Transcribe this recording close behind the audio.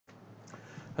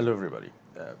Hello everybody.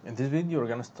 In this video we're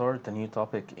gonna start a new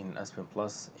topic in Aspen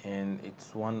Plus, and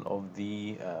it's one of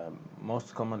the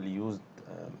most commonly used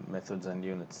methods and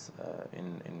units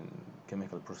in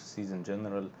chemical processes in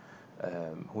general,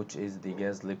 which is the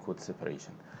gas-liquid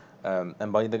separation.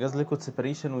 And by the gas-liquid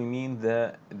separation we mean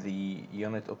the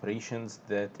unit operations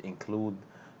that include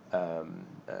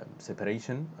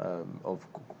separation of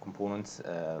components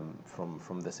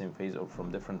from the same phase or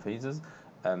from different phases,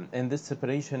 and this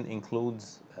separation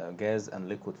includes gas and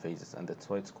liquid phases, and that's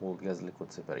why it's called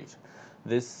gas-liquid separation.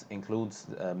 This includes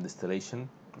distillation,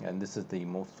 and this is the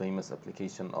most famous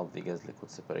application of the gas-liquid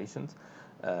separations.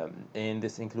 And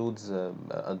this includes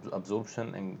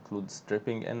absorption, includes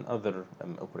stripping, and other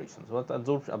operations. But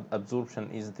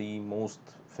absorption is the most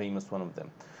famous one of them.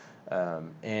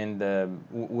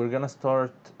 We're gonna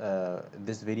start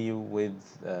this video with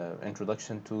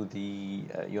introduction to the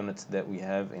units that we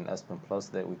have in Aspen Plus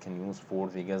that we can use for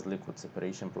the gas liquid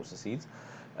separation processes.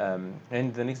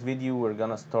 In the next video we're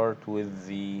gonna start with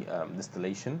the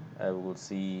distillation. We'll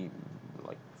see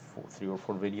like 3 or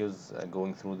 4 videos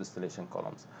going through distillation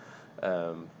columns.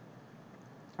 Um,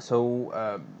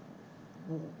 so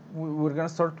we're gonna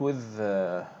start with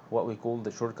what we call the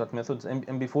shortcut methods,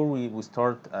 and before we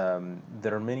start,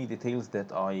 there are many details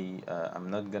that I'm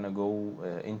not gonna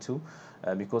go into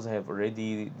because I have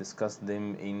already discussed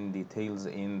them in details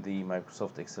in the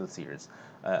Microsoft Excel series.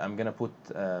 I'm gonna put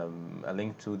a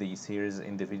link to the series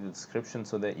in the video description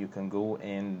so that you can go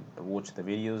and watch the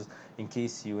videos in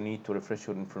case you need to refresh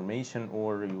your information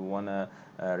or you wanna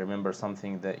remember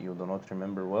something that you do not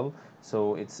remember well.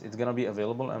 So it's gonna be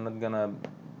available. I'm not gonna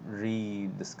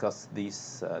re-discuss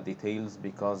these details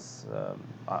because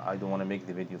I don't want to make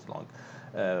the videos long.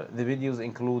 The videos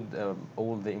include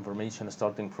all the information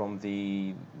starting from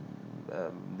the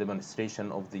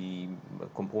demonstration of the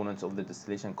components of the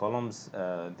distillation columns,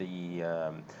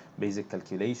 the basic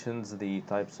calculations, the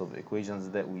types of equations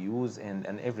that we use,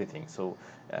 and everything. So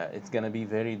it's going to be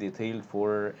very detailed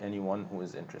for anyone who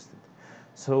is interested.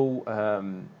 So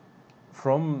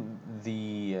from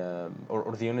the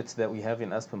or the units that we have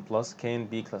in Aspen Plus can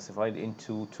be classified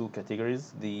into 2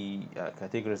 categories. The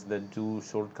categories that do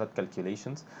shortcut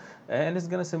calculations, and it's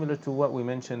gonna similar to what we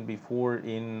mentioned before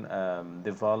in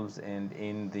the valves and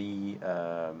in the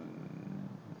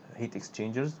heat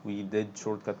exchangers. We did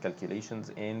shortcut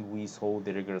calculations and we saw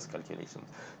the rigorous calculations.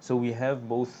 So we have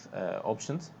both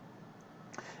options.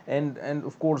 And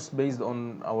of course, based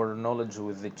on our knowledge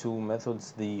with the 2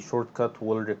 methods, the shortcut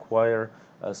will require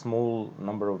a small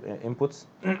number of inputs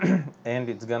and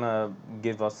it's gonna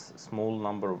give us small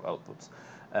number of outputs.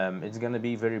 It's gonna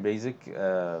be very basic,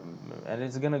 and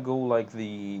it's gonna go like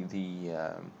the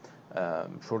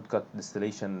shortcut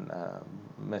distillation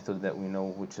method that we know,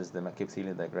 which is the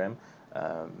McCabe-Thiele diagram.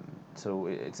 Um, so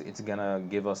it's gonna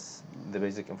give us the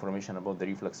basic information about the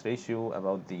reflux ratio,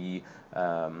 about the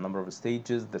number of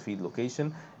stages, the feed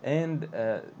location, and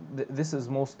this is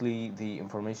mostly the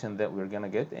information that we're gonna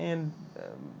get, and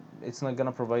it's not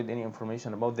gonna provide any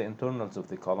information about the internals of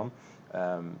the column,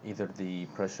 either the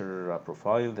pressure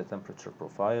profile, the temperature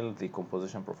profile, the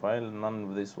composition profile. None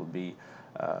of this will be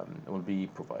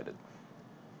provided.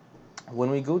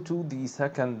 When we go to the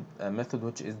second method,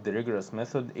 which is the rigorous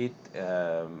method, it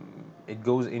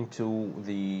goes into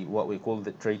the what we call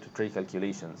the tray-to-tray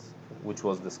calculations, which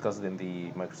was discussed in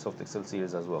the Microsoft Excel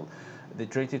series as well. The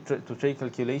tray-to-tray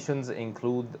calculations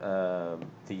include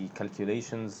the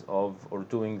calculations of or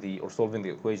solving the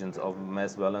equations of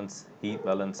mass balance, heat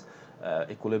balance,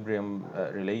 equilibrium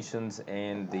relations,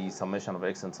 and the summation of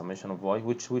x and summation of y,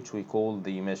 which we call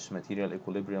the mesh material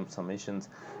equilibrium summations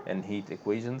and heat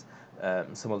equations,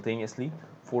 simultaneously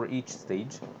for each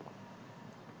stage.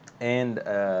 And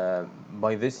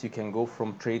by this you can go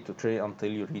from tray to tray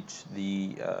until you reach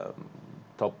the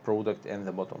top product and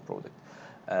the bottom product.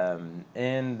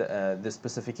 The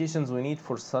specifications we need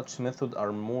for such method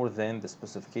are more than the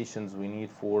specifications we need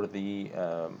for the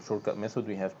shortcut method.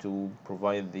 We have to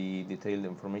provide the detailed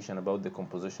information about the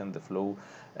composition, the flow,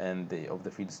 and of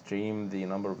the feed stream, the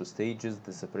number of stages,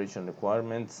 the separation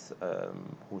requirements,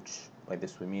 which by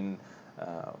this we mean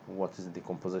what is the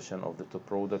composition of the top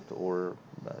product, or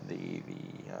the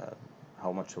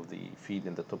how much of the feed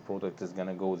in the top product is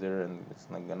gonna go there, and it's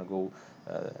not gonna go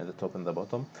at the top and the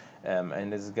bottom,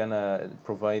 and it's gonna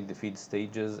provide the feed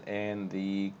stages and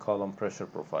the column pressure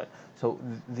profile. So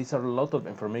these are a lot of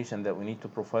information that we need to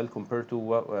profile compared to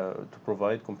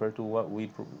what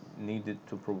we needed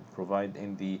to provide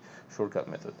in the shortcut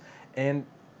method. And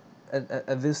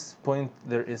at this point,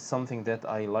 there is something that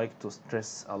I like to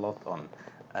stress a lot on.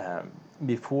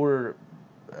 Before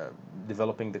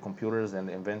developing the computers and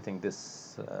inventing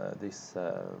this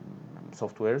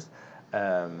softwares,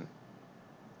 um,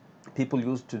 people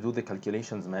used to do the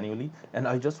calculations manually. And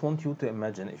I just want you to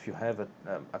imagine if you have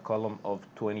a column of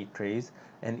 20 trays,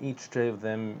 and each tray of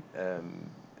them,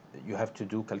 you have to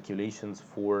do calculations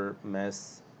for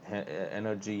mass,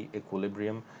 energy,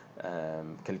 equilibrium,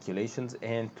 calculations,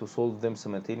 and to solve them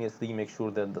simultaneously, make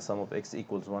sure that the sum of x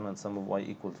equals 1 and sum of y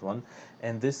equals 1.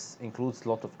 And this includes a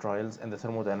lot of trials, and the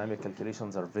thermodynamic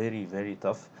calculations are very, very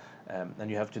tough.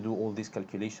 And you have to do all these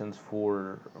calculations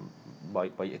for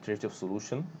by iterative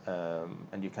solution,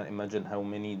 and you can imagine how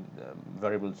many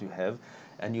variables you have,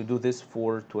 and you do this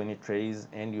for 20 trays,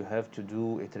 and you have to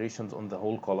do iterations on the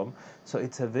whole column. So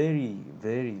it's a very,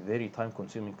 very, very time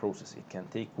consuming process. It can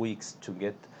take weeks to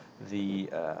get the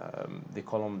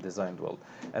column designed well.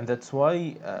 And that's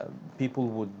why people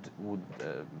would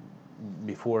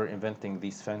before inventing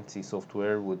these fancy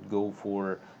software, would go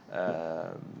for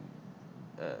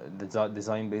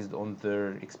design based on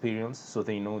their experience, so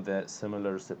they know that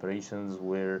similar separations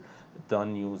were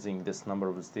done using this number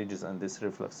of stages and this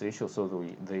reflux ratio, so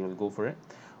they will go for it.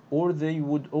 Or they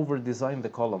would over design the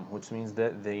column, which means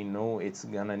that they know it's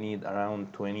gonna need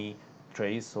around 20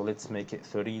 trays, so let's make it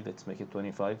 30, let's make it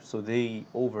 25. So they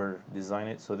over design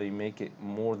it, so they make it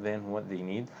more than what they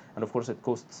need. And of course it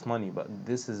costs money, but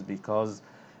this is because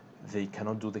they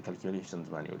cannot do the calculations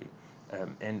manually.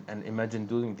 And imagine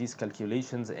doing these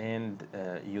calculations, and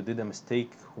you did a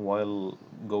mistake while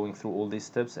going through all these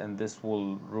steps, and this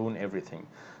will ruin everything.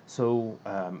 So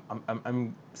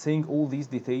I'm saying all these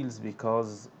details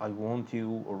because I want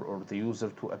you, or the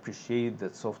user, to appreciate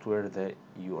the software that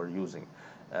you are using.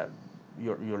 Uh,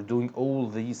 you're doing all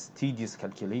these tedious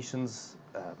calculations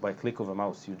by click of a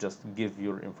mouse. You just give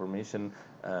your information,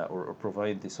 or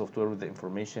provide the software with the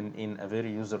information in a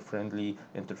very user-friendly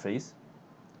interface.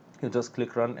 You just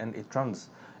click run and it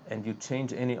runs, and you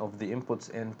change any of the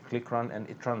inputs and click run and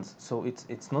it runs. So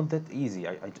it's not that easy.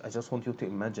 I just want you to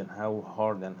imagine how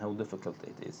hard and how difficult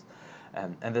it is.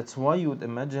 And that's why you would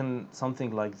imagine something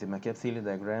like the McCabe-Thiele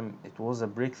diagram. It was a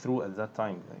breakthrough at that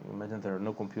time. You imagine there are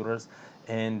no computers,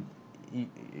 and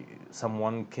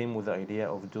someone came with the idea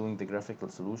of doing the graphical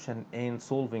solution and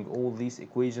solving all these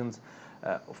equations,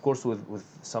 of course with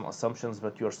some assumptions,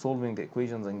 but you are solving the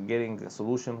equations and getting a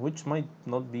solution which might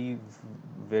not be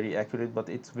very accurate, but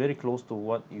it's very close to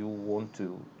what you want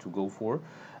to go for.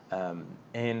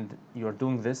 And you're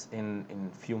doing this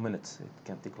in few minutes. It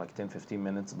can take like 10-15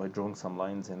 minutes by drawing some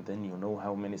lines, and then you know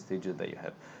how many stages that you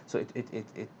have. So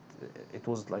it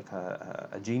was like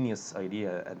a genius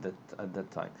idea at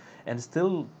that time. And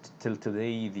still till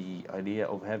today, the idea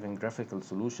of having graphical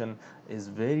solution is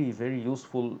very, very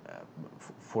useful.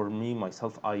 For me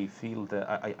myself, I feel that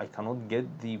I cannot get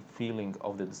the feeling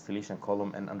of the distillation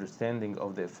column and understanding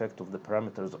of the effect of the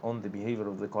parameters on the behavior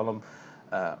of the column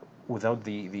without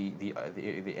the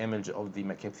image of the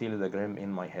McCabe-Thiele diagram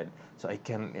in my head. So I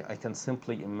can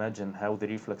simply imagine how the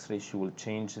reflux ratio will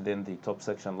change, then the top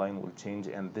section line will change,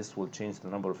 and this will change the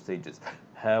number of stages,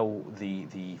 how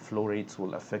the flow rates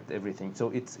will affect everything. So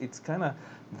it's kind of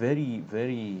very,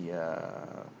 very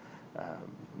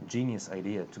genius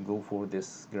idea to go for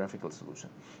this graphical solution.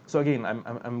 So again,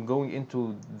 I'm going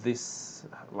into this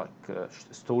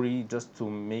story just to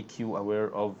make you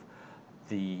aware of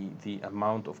the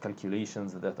amount of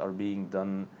calculations that are being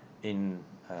done in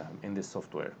this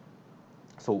software.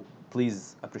 So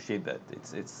please appreciate that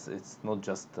it's not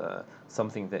just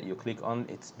something that you click on,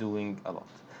 it's doing a lot.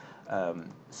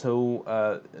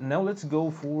 Now let's go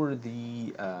for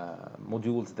the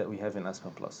modules that we have in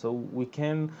Aspen Plus. So we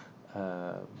can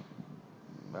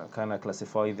kind of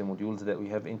classify the modules that we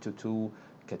have into two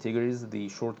categories: the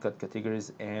shortcut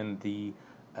categories and the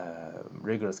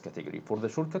rigorous category. For the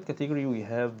shortcut category, we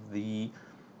have the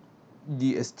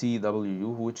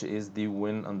DSTW, which is the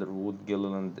Wynne Underwood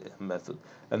Gilliland method,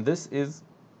 and this is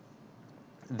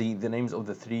the names of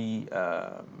the three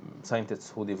scientists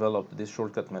who developed this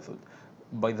shortcut method.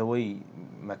 By the way,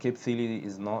 McCabe-Thiele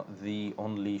is not the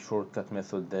only shortcut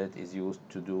method that is used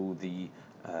to do the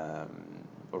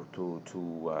or to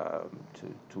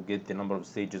get the number of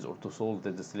stages or to solve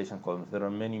the distillation columns. There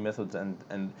are many methods,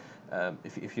 and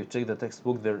if you check the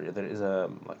textbook, there is a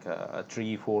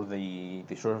tree for the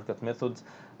shortcut methods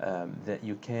that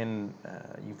you can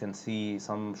see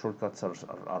some shortcuts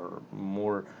are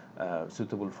more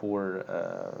suitable for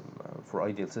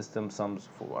ideal systems, some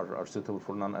are suitable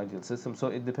for non-ideal systems. So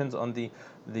it depends on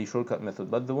the shortcut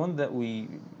method. But the one that we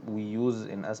use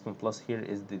in Aspen Plus here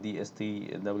is the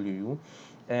DSTW,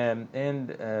 and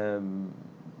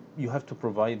you have to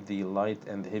provide the light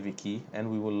and the heavy key, and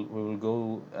we will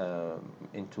go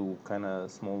into kind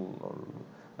of small or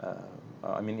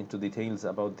I mean into details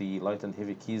about the light and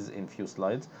heavy keys in few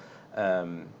slides.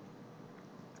 Um,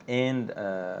 and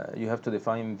you have to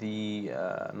define the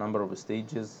number of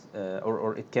stages,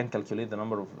 or it can calculate the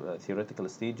number of theoretical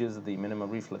stages, the minimum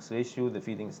reflux ratio, the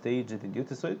feeding stage, the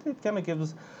duty. So it kind of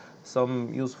gives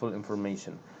some useful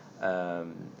information.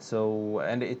 So,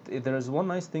 and there is one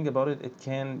nice thing about it.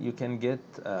 You can get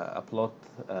a plot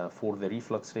for the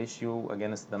reflux ratio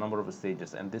against the number of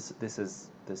stages, and this is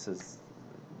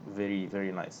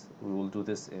very nice. We will do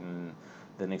this in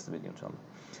the next video, inshallah.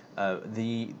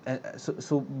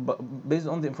 Based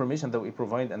on the information that we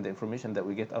provide and the information that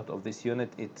we get out of this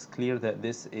unit, it's clear that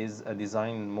this is a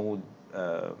design mode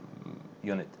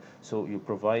unit. So you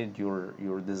provide your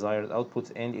desired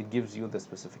outputs, and it gives you the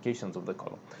specifications of the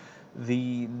column.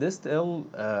 The Dist-L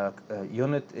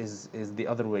unit is the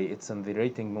other way. It's in the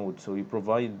rating mode. So you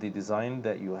provide the design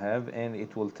that you have, and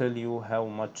it will tell you how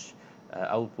much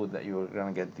output that you're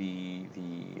gonna get, the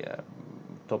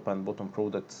top and bottom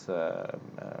products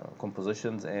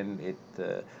compositions, and it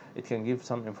can give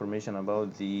some information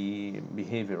about the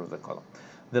behavior of the column.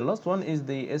 The last one is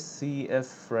the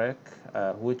SCF rack,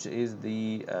 which is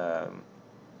the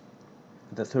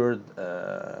third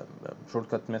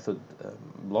shortcut method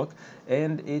block,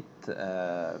 and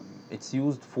it's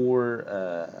used for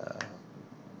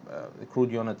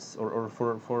crude units, or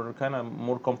for kind of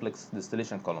more complex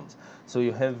distillation columns. So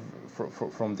you have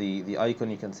from the icon,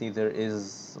 you can see there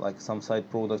is like some side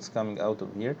products coming out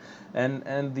of here,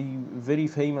 and the very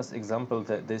famous example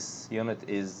that this unit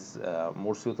is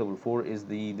more suitable for is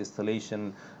the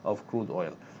distillation of crude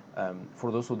oil.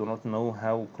 For those who do not know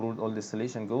how crude oil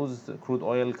distillation goes, crude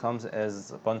oil comes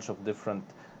as a bunch of different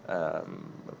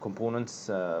components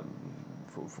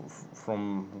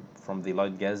from the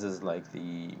light gases like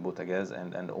the butagaz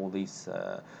and all these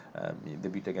the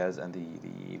butagaz and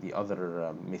the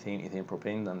other methane, ethane,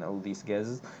 propane, and all these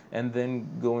gases, and then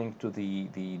going to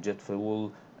the jet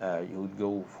fuel. You would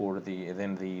go for the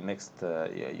next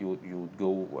you would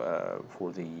go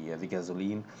for the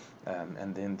gasoline,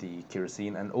 and then the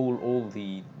kerosene, and all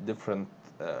the different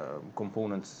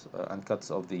components and cuts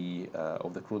of the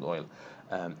crude oil,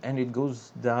 and it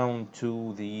goes down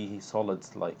to the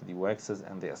solids like the waxes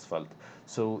and the asphalt.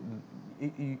 So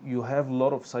you have a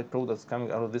lot of side products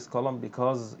coming out of this column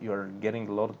because you're getting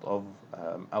a lot of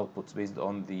outputs based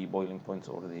on the boiling points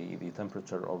or the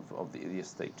temperature of the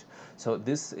stage. So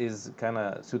this is kind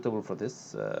of suitable for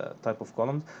this type of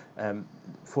columns.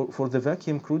 For the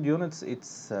vacuum crude units,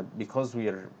 it's because we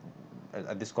are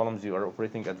at these columns, you are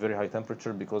operating at very high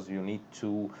temperature because you need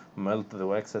to melt the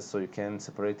waxes so you can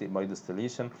separate it by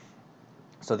distillation.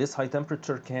 So this high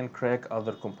temperature can crack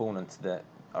other components that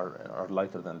are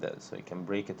lighter than that, so you can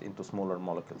break it into smaller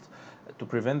molecules. To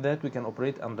prevent that, we can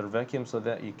operate under vacuum so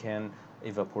that you can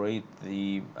evaporate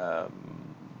the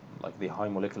like the high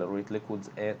molecular weight liquids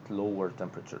at lower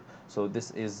temperature. So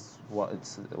this is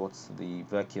what's the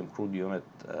vacuum crude unit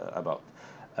about.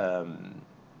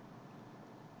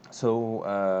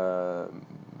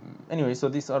 Anyway, so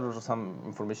these are some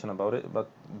information about it, but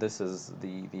this is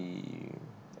the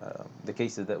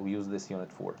cases that we use this unit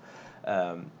for.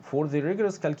 For the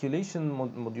rigorous calculation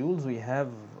modules, we have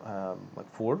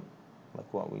like four,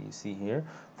 like what we see here.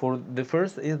 For the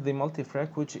first is the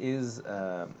multi-frac, which is,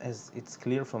 as it's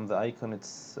clear from the icon,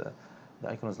 the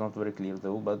icon is not very clear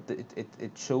though, but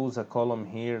it shows a column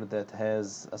here that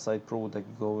has a side product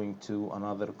going to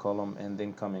another column and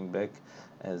then coming back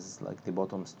as like the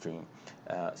bottom stream.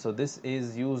 So this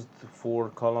is used for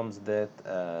columns that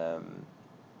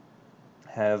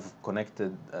have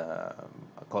connected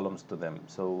columns to them.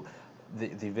 So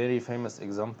the very famous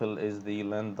example is the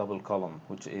land double column,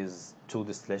 which is two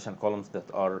distillation columns that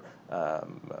are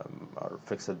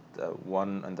fixed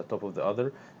one on the top of the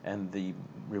other, and the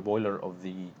reboiler of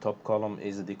the top column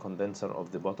is the condenser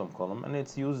of the bottom column, and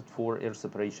it's used for air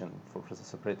separation, for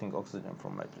separating oxygen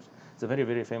from nitrogen. It's a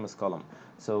very famous column.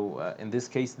 So in this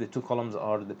case, the two columns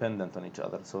are dependent on each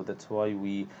other, so that's why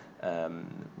we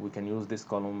can use this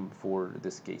column for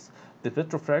this case. The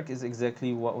petrofrac is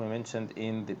exactly what we mentioned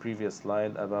in the previous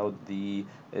slide about the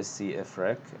SCF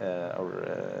rack or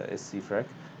SC frac.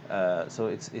 So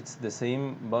it's the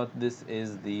same, but this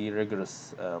is the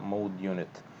rigorous mode unit.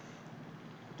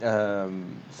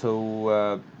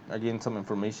 Again, some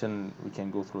information, we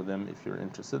can go through them if you're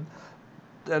interested.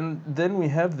 And then we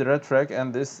have the red frac,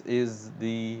 and this is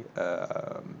the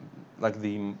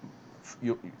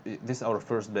this is our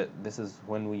first bit. This is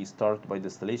when we start by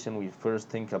distillation. We first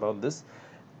think about this.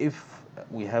 If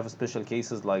we have special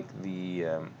cases like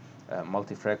the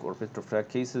multi-frac or petrofrac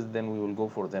cases, then we will go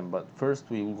for them. But first,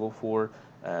 we will go for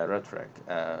rat frac.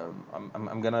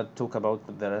 I'm gonna talk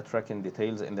about the rat frac in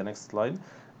details in the next slide.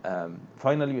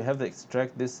 Finally, we have the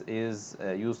extract. This is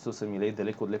used to simulate the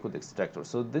liquid-liquid extractor.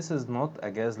 So this is not a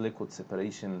gas-liquid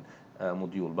separation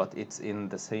module, but it's in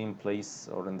the same place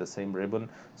or in the same ribbon.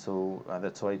 So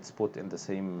that's why it's put in the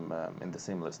same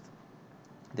list.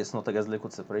 This is not a gas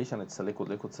liquid separation, it's a liquid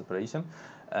liquid separation,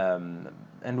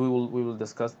 and we will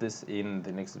discuss this in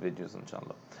the next videos,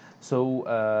 inshallah.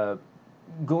 So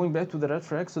going back to the red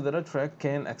frac, so the red frac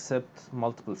can accept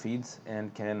multiple feeds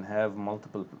and can have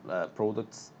multiple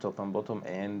products, top and bottom,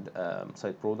 and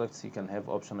side products. You can have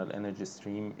optional energy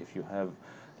stream if you have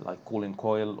like cooling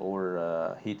coil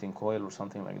or heating coil or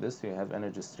something like this. You have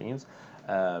energy streams,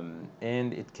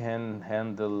 and it can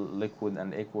handle liquid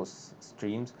and aqueous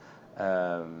streams.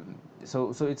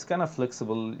 So it's kind of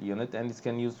flexible unit, and it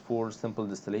can use for simple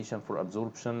distillation, for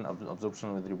absorption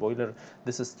with reboiler.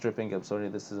 This is stripping. I'm sorry,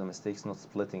 this is a mistake. It's not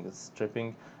splitting. It's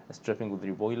stripping with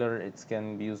reboiler. It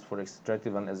can be used for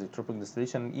extractive and azeotropic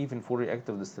distillation, even for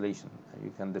reactive distillation.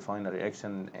 You can define a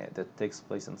reaction that takes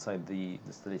place inside the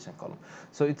distillation column.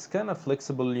 So it's kind of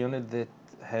flexible unit that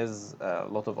has a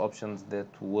lot of options that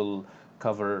will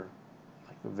cover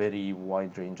like a very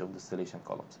wide range of distillation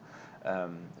columns.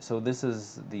 So this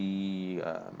is the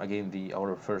again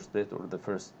our first bit, or the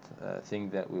first thing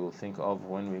that we will think of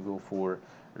when we go for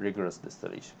rigorous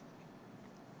distillation.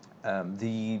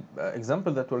 The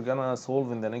example that we're gonna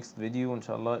solve in the next video,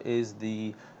 inshallah, is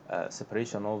the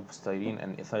separation of styrene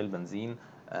and ethyl benzene.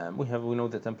 We know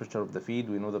the temperature of the feed,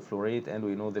 we know the flow rate, and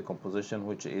we know the composition,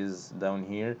 which is down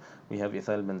here. We have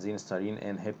ethyl benzene, styrene,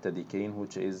 and heptadecane,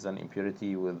 which is an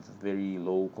impurity with very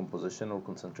low composition or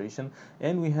concentration.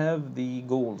 And we have the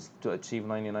goals to achieve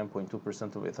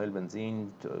 99.2% of ethyl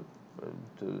benzene, to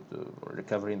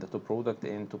recovery in the top product,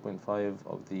 and 2.5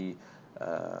 of the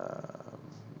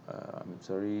I'm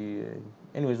sorry.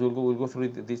 Anyways, we'll go through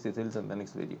these details in the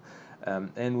next video,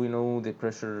 and we know the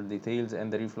pressure details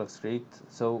and the reflux rate.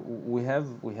 So we have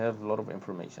a lot of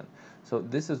information. So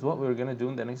this is what we're gonna do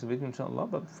in the next video, inshallah.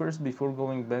 But first, before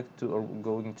going back to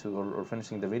or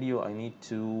finishing the video, I need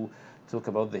to talk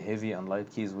about the heavy and light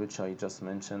keys, which I just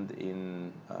mentioned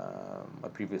in a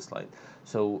previous slide.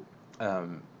 So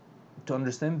to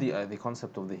understand the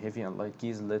concept of the heavy and light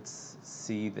keys, let's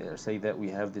say that we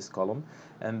have this column,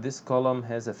 and this column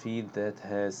has a feed that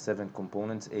has 7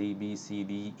 components: A, B, C,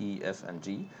 D, E, F, and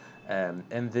G,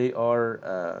 and they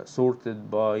are sorted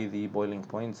by the boiling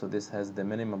point. So this has the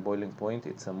minimum boiling point,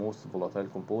 it's the most volatile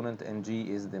component, and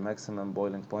G is the maximum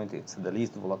boiling point, it's the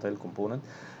least volatile component,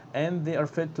 and they are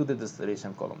fed to the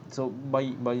distillation column. So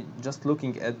by just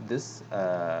looking at this,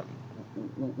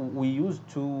 we used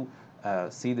to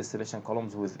see distillation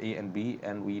columns with A and B,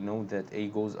 and we know that A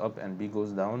goes up and B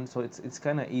goes down. So it's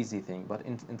kind of easy thing. But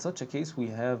in such a case, we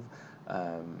have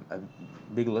a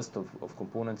big list of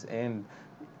components, and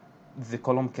the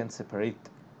column can separate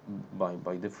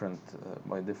by different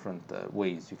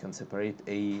ways. You can separate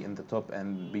A in the top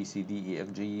and B, C, D, E,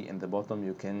 F, G in the bottom.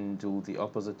 You can do the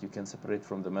opposite. You can separate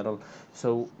from the middle.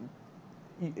 So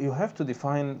you have to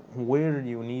define where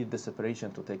you need the separation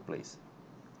to take place.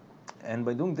 And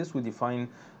by doing this, we define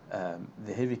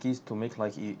the heavy keys to make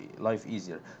life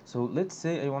easier. So let's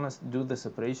say I want to do the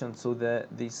separation so that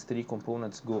these 3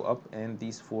 components go up and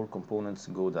these 4 components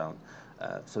go down.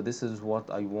 So this is what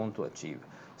I want to achieve.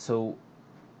 So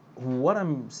what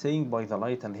I'm saying by the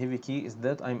light and heavy key is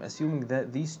that I'm assuming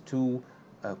that these 2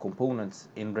 components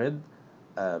in red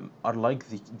are like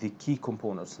the key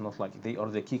components, not like they are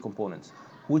the key components,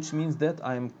 which means that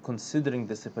I'm considering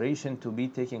the separation to be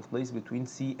taking place between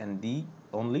C and D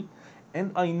only.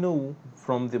 And I know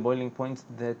from the boiling points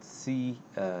that C,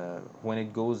 when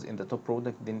it goes in the top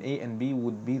product, then A and B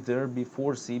would be there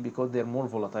before C because they're more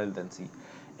volatile than C.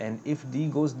 And if D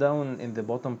goes down in the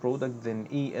bottom product, then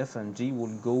E, F, and G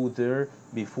will go there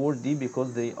before D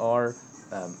because they are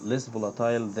less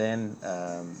volatile than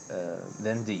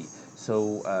D.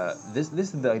 So this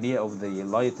is the idea of the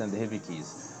light and the heavy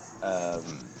keys.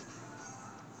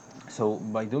 So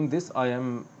by doing this, I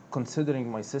am considering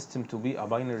my system to be a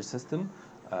binary system,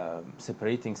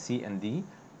 separating C and D,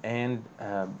 and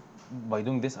by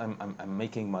doing this, I'm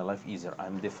making my life easier.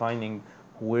 I'm defining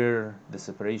where the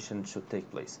separation should take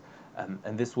place,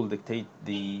 and this will dictate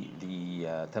the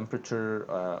temperature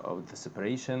of the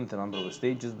separation, the number of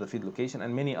stages, the feed location,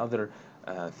 and many other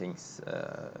things,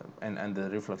 and the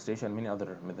reflux ratio, and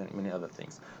many other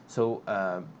things. So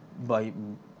by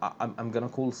I'm gonna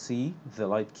call C the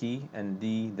light key and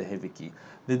D the heavy key.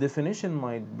 The definition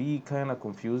might be kind of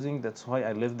confusing, that's why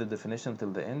I left the definition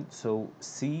till the end. So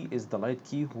C is the light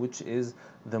key, which is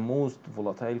the most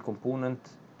volatile component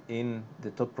in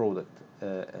the top product.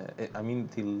 I mean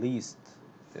the least.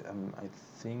 I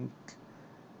think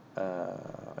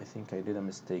I think I did a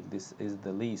mistake. This is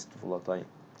the least volatile,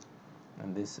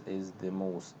 and this is the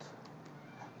most.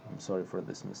 I'm sorry for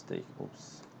this mistake.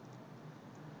 Oops.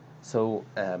 So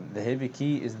the heavy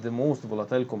key is the most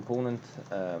volatile component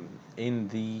in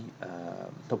the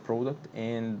top product,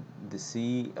 and the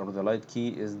C or the light key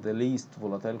is the least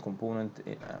volatile component.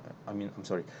 I'm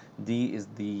sorry, D is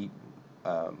the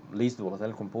least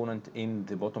volatile component in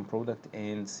the bottom product,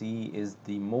 and C is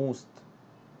the most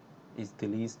is the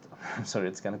least. I'm sorry,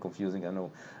 it's kind of confusing, I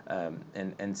know.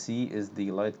 And C is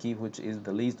the light key, which is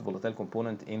the least volatile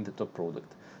component in the top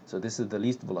product. So this is the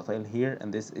least volatile here,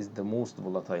 and this is the most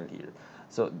volatile here.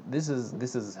 So this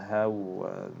is how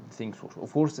things work.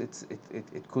 Of course,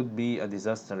 it could be a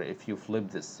disaster if you flip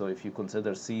this. So if you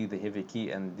consider C the heavy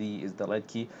key and D is the light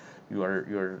key,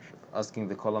 you're asking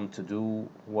the column to do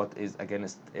what is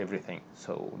against everything.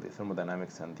 So the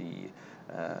thermodynamics and the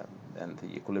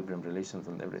equilibrium relations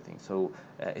and everything. So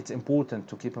it's important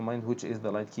to keep in mind which is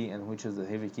the light key and which is the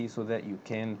heavy key, so that you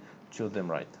can choose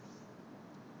them right.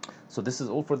 So this is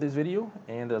all for this video,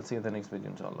 and I'll see you in the next video,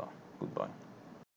 inshallah. Goodbye.